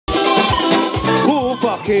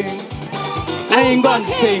fucking? I ain't gonna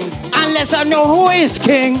sing unless I know who is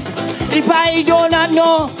king. If I do not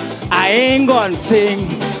know, I ain't gonna sing.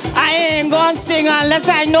 I ain't gonna sing unless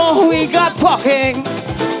I know who he got fucking.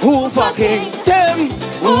 Who fucking? Them.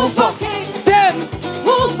 Who fucking? Them.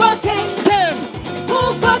 Who fucking? Them.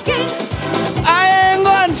 Who fucking? I ain't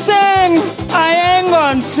gonna sing. I ain't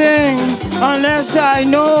gonna sing unless I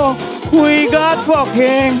know who he got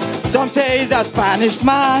fucking. Some say he's a Spanish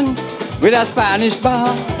man with a Spanish bar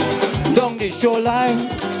down the shoreline.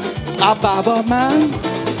 A barber man.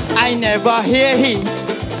 I never hear him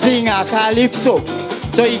sing a Calypso,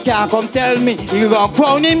 so he can't come tell me he gonna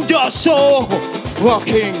crown him just so.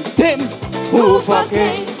 Fucking them. Who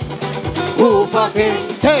fucking? Who fucking?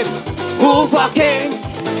 Them. Who fucking?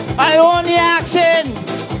 I only asking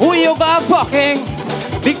who you got fucking,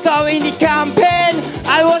 because in the campaign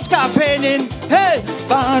I was campaigning. Hey,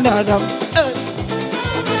 banana, hey,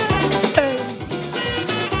 hey,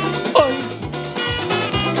 oi,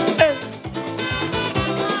 hey,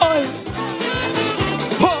 oi,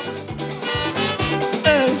 ho,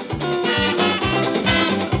 hey.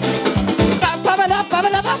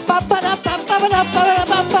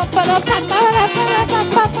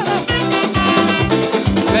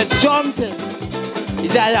 There's something.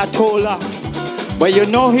 He's Ayatollah, but you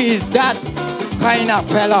know he's that kind of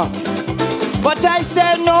fella. But I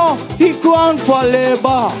said no, he crowned for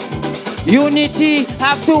labor. Unity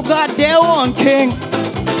have to got their own king.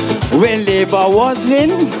 When labor was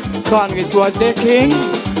in, Congress was the king.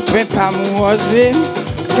 When Pam was in,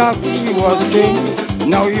 Scotty was king.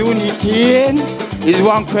 Now unity in, is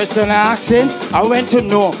one question I asked him. I went to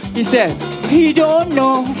know. He said, he don't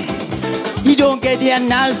know. He don't get the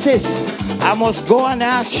analysis. I must go and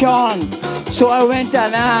ask Sean. So I went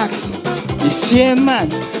and asked the same man.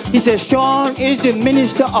 He said, Sean is the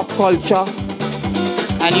Minister of Culture.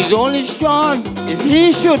 And he's only Sean if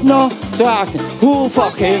he should know. So I asked him, who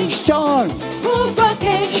fucking Sean? Who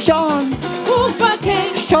fucking? Sean. Who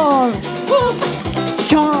fucking? Sean. Who?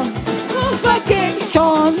 Sean. Who fucking?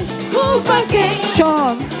 Sean. Who fucking?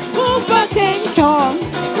 Sean. Who fucking? Sean.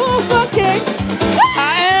 Who fucking? I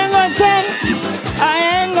ain't gonna sing.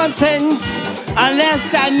 I ain't gonna sing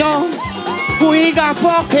unless I know who he got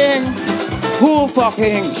fucking. Who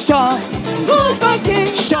fucking? Sean. Who fucking?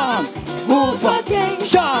 Sean. Who fucking?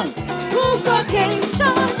 Sean. Who fucking?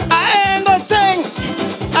 Sean. I ain't gonna sing.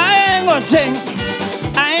 I ain't gonna sing.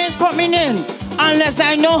 I ain't coming in unless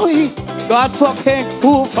I know who he got fucking.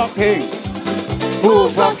 Who fucking? Who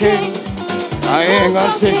fucking? I ain't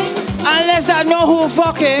gonna sing unless I know who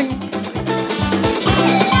fucking.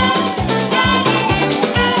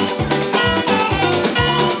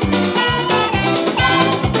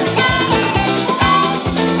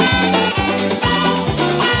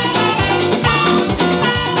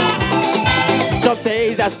 Some say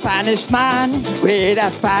he's a Spanish man with a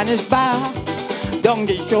Spanish bar down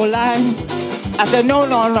the shoreline. I said no,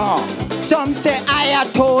 no, no. Some say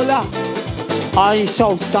Ayatollah. Oh, he's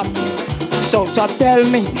so stop. So tell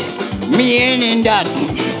me ain't in that.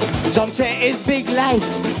 Some say it's big lies.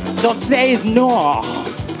 Some say it's no.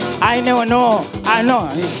 I never know. I know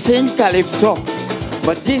he sing Calypso,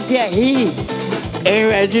 but this year he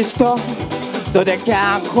ain't registered, so they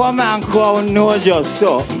can't come and crown no just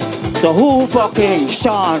so. So who fucking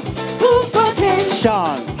Sean? Who fucking?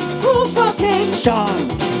 Sean. Who fucking? Sean.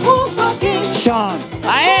 Who fucking? Sean.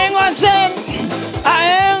 I ain't gonna sing. I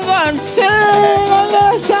ain't gonna sing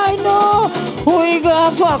unless I know who he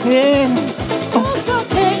got fucking. Who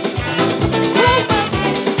fucking? Who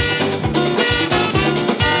fucking?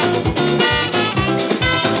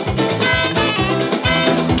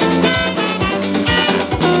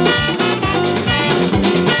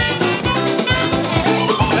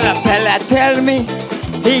 The fella tell me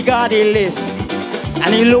he got a list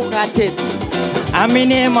and he look at it and my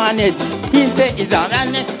name on it. He say it's an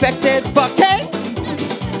unexpected fucking.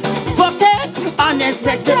 Fucking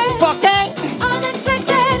unexpected fucking.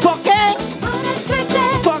 Unexpected. Fucking.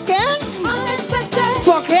 Unexpected. Fucking. Unexpected.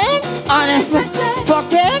 Fucking. Unexpected.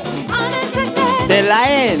 Fucking. Unexpected. They're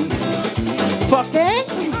lying. Fucking.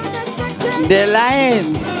 Unexpected. They're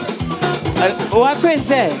lying. What can I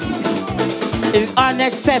say? It's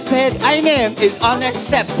unaccepted. I name is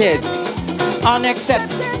unaccepted.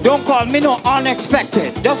 Unaccepted. Don't call me no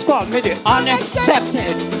unexpected. Just call me the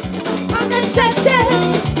unaccepted. Unaccepted.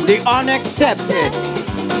 The unaccepted.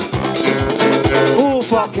 Who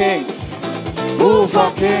fucking? Who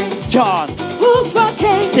fucking? John. Who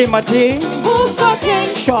fucking? Timothy. Who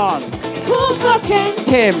fucking? Sean. Who fucking?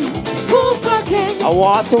 Tim. Who fucking? I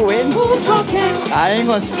want to win. Who fucking? I ain't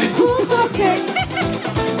gonna say. Who fucking?